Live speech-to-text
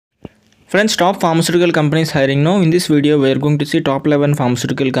Friends, top pharmaceutical companies hiring now. In this video, we are going to see top 11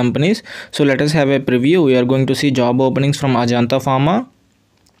 pharmaceutical companies. So let us have a preview. We are going to see job openings from Ajanta Pharma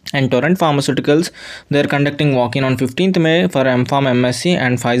and Torrent Pharmaceuticals. They are conducting walk-in on 15th May for M.Pharma M.sc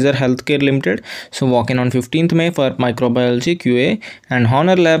and Pfizer Healthcare Limited. So walk-in on 15th May for Microbiology QA, and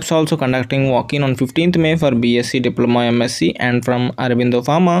Honor Labs also conducting walk-in on 15th May for B.sc Diploma M.sc, and from Aurobindo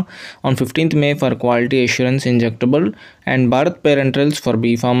Pharma on 15th May for Quality Assurance Injectable, and Bharat Parenterals for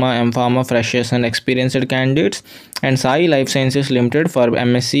B.Pharma M.Pharma freshers and experienced candidates, and Sai Life Sciences Limited for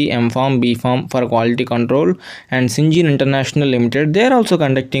M.sc M.pharm B.pharm for Quality Control, and Syngene International Limited. They are also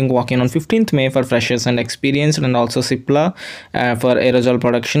conducting walk-in on 15th May for freshers and experienced, and also Cipla for aerosol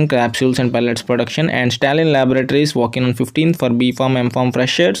production, capsules and pellets production, and Stallion Laboratories walk-in on 15th for B.Pharma M.pharm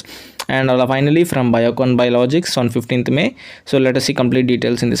freshers, and finally from Biocon Biologics on 15th May. So let us see complete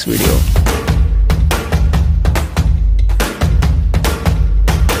details in this video.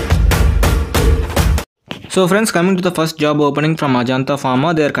 So friends, coming to the first job opening from Ajanta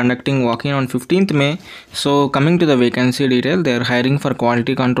Pharma, they are conducting walk-in on 15th May. So coming to the vacancy detail, they are hiring for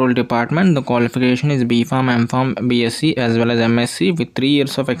quality control department. The qualification is B.Pharm M.pharm B.sc as well as M.sc with 3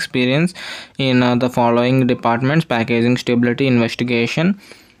 years of experience in the following departments: packaging, stability, investigation.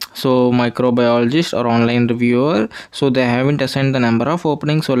 So microbiologist or online reviewer. So they haven't assigned the number of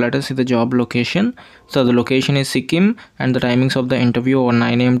openings. So let us see the job location. So the location is Sikkim, and the timings of the interview are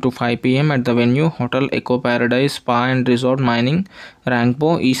 9 AM to 5 PM at the venue Hotel Eco Paradise Spa and Resort, Mining,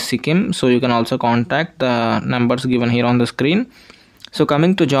 Rangpo, East Sikkim. So you can also contact the numbers given here on the screen. So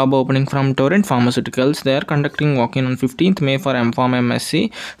coming to job opening from Torrent Pharmaceuticals, they are conducting walk-in on 15th May for M.pharm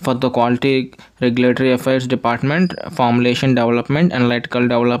M.sc for the Quality Regulatory Affairs Department, Formulation Development, Analytical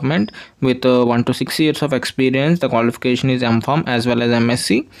Development with 1 to 6 years of experience. The qualification is M.pharm as well as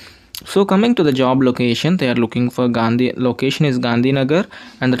M.sc. So coming to the job location, they are looking for location is Gandhinagar,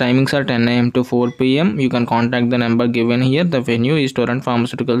 and the timings are 10 AM to 4 PM. You can contact the number given here. The venue is Torrent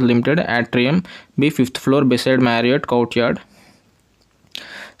Pharmaceuticals Limited, Atrium B, 5th floor beside Marriott Courtyard.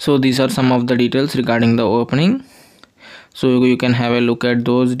 So these are some of the details regarding the opening. So you can have a look at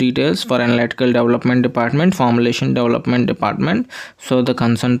those details for Analytical Development Department, Formulation Development Department. So the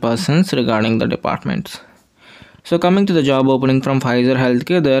concerned persons regarding the departments. So coming to the job opening from Pfizer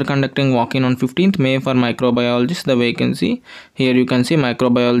Healthcare, they are conducting walk-in on 15th May for microbiologist. The vacancy here you can see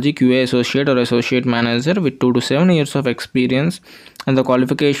microbiology QA associate or associate manager with 2 to 7 years of experience, and the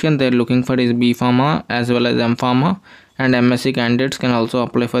qualification they are looking for is B.Pharma as well as M.Pharma, and M.sc candidates can also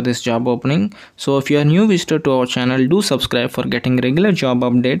apply for this job opening. So if you are new visitor to our channel, do subscribe for getting regular job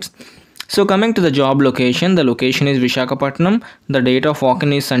updates. So coming to the job location, the location is Visakhapatnam. The date of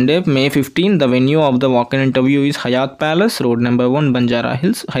walk-in is Sunday, May 15. The venue of the walk-in interview is Hayat Palace, Road number 1, Banjara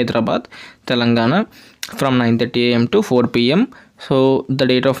Hills, Hyderabad, Telangana, from 9:30 AM to 4 PM. So the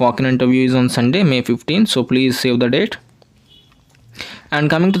date of walk-in interview is on Sunday, May 15. So please save the date. And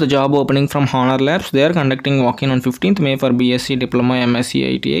coming to the job opening from Honor Labs, they are conducting walk-in on 15th May for B.sc Diploma M.sc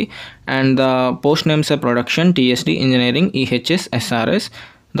ITI, and the post names are Production, TSD, Engineering, EHS, SRS.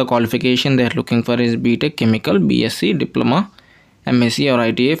 The qualification they are looking for is B.Tech Chemical, B.sc Diploma, M.sc or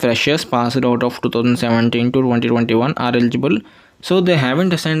ITI freshers passed out of 2017 to 2021 are eligible. So they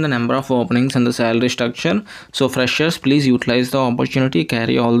haven't assigned the number of openings and the salary structure. So freshers, please utilize the opportunity,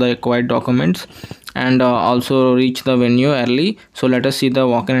 carry all the required documents, and also reach the venue early. So let us see the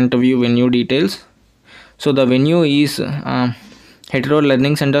walk-in interview venue details. So the venue is Hetero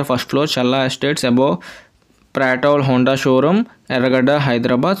Learning Center, first floor, Challa Estates, above Pratol Honda Showroom, Erragada,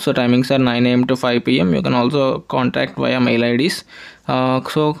 Hyderabad. So timings are 9 AM to 5 PM. You can also contact via mail IDs.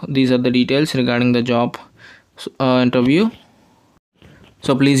 So these are the details regarding the job interview.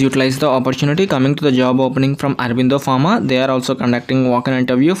 So please utilize the opportunity. Coming to the job opening from Aurobindo Pharma, they are also conducting walk-in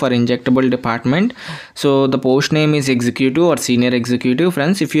interview for injectable department. So the post name is executive or senior executive.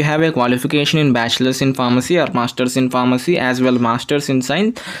 Friends, if you have a qualification in bachelor's in pharmacy or master's in pharmacy as well master's in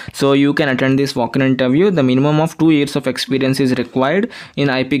science, so you can attend this walk-in interview. The minimum of 2 years of experience is required in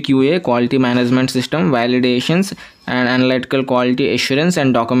IPQA, quality management system, validations, and analytical quality assurance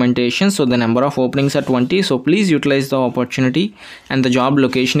and documentation. So the number of openings are 20. So please utilize the opportunity, and the job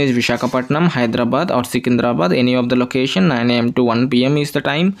location is Visakhapatnam, Hyderabad or Secunderabad, any of the location. 9 AM to 1 PM is the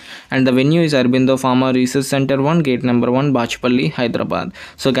time, and the venue is Aurobindo Pharma Research Center 1, gate number 1, Bachpalli, Hyderabad.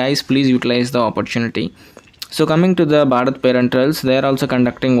 So guys, please utilize the opportunity. So coming to the Bharat Parenterals, they are also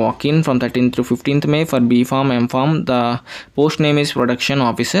conducting walk-in from 13th to 15th May for B.Pharm M.pharm. The post name is Production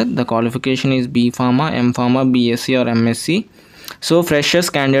Officer. The qualification is B.Pharma M.Pharma B.sc or M.sc. So freshers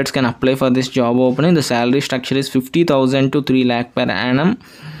candidates can apply for this job opening. The salary structure is 50,000 to 3 lakh per annum.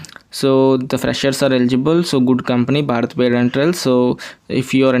 So the freshers are eligible. So good company, Bharat Parenterals. So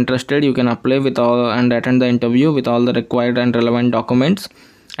if you are interested, you can apply with all and attend the interview with all the required and relevant documents.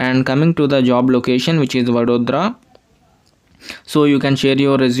 And coming to the job location, which is Vadodara. So you can share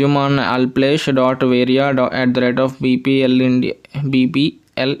your resume on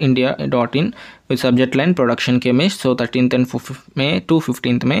alplesh.varia@bplindia.in with subject line production chemist. So 13th and May to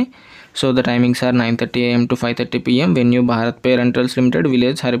 15th May. So the timings are 9:30 a.m. to 5:30 p.m. Venue Bharat Parenterals Limited,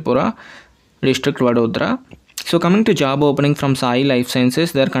 Village Haripura, District Vadodara. So coming to job opening from Sai Life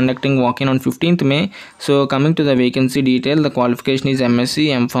Sciences, they are conducting walk-in on 15th May. So coming to the vacancy detail, the qualification is M.sc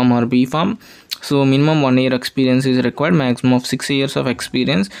M.pharm or B.pharm. So minimum 1 year experience is required, maximum of 6 years of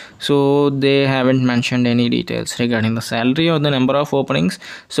experience. So they haven't mentioned any details regarding the salary or the number of openings.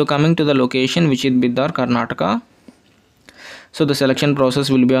 So coming to the location, which is Bidar, Karnataka. So the selection process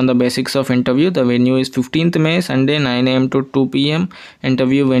will be on the basics of interview. The venue is 15th May, Sunday, 9 a.m. to 2 p.m.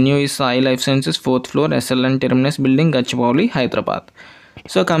 Interview venue is Sai Life Sciences, 4th floor, SLN Terminus Building, Gachibowli, Hyderabad.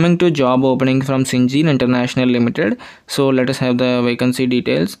 So coming to job opening from Syngene International Limited. So let us have the vacancy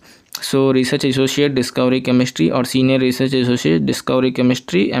details. So research associate discovery chemistry or senior research associate discovery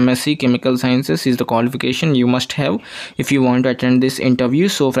chemistry, M.sc chemical sciences is the qualification you must have if you want to attend this interview.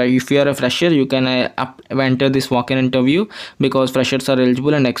 So if you are a fresher, you can enter this walk-in interview because freshers are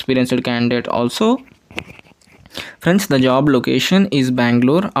eligible and experienced candidate also. Friends, the job location is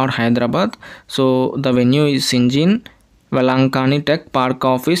Bangalore or Hyderabad. So the venue is Syngene Velankani Tech Park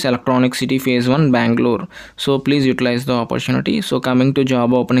Office, Electronic City Phase 1, Bangalore. So please utilize the opportunity. So coming to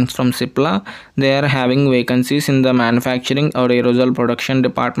job openings from Cipla, they are having vacancies in the manufacturing or aerosol production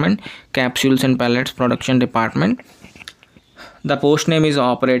department, capsules and pellets production department. The post name is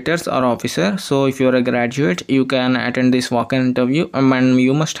operators or officer. So if you are a graduate, you can attend this walk-in interview and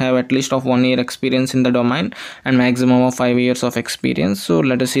you must have at least of 1 year experience in the domain and maximum of 5 years of experience. So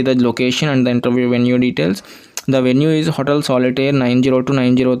let us see the location and the interview venue details. The venue is Hotel Solitaire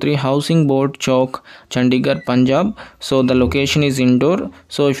 902-903 Housing Board Chowk, Chandigarh, Punjab. So the location is indoor.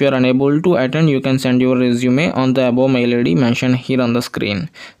 So if you are unable to attend, you can send your resume on the above mail ID mentioned here on the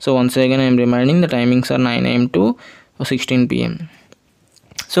screen. So once again, I am reminding the timings are 9 a.m. to 16 p.m.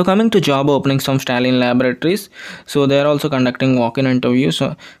 So coming to job openings from Stallion Laboratories, so they are also conducting walk-in interviews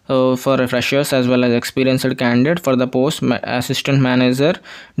for freshers as well as experienced candidate for the post assistant manager,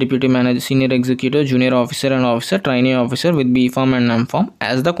 deputy manager, senior executive, junior officer and officer, trainee officer with B.Pharm and M.pharm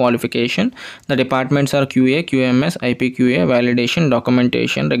as the qualification. The departments are QA, QMS, IPQA, validation,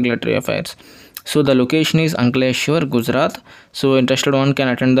 documentation, regulatory affairs. So the location is Ankleshwar, Gujarat. So interested one can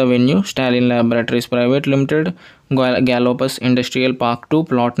attend the venue. Stallion Laboratories Private Limited, Galopus Industrial Park 2,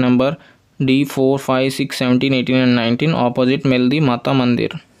 plot number D4, 5, 6, 17, 18 and 19, opposite Meldi Mata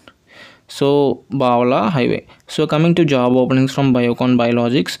Mandir. So Bawla Highway. So coming to job openings from Biocon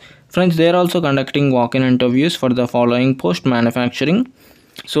Biologics. Friends, they are also conducting walk-in interviews for the following post: manufacturing.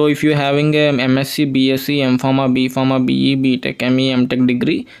 So if you are having a M.sc, B.sc M.Pharma, B.Pharma, B.E, B.Tech, M.E, M.tech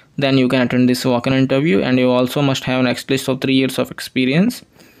degree, then you can attend this walk-in interview, and you also must have an at least of 3 years of experience.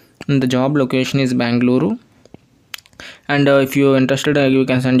 And the job location is Bangalore. And if you are interested, you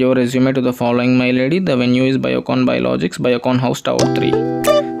can send your resume to the following mail ID. The venue is Biocon Biologics, Biocon House Tower 3.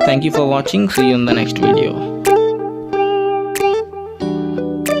 Thank you for watching. See you in the next video.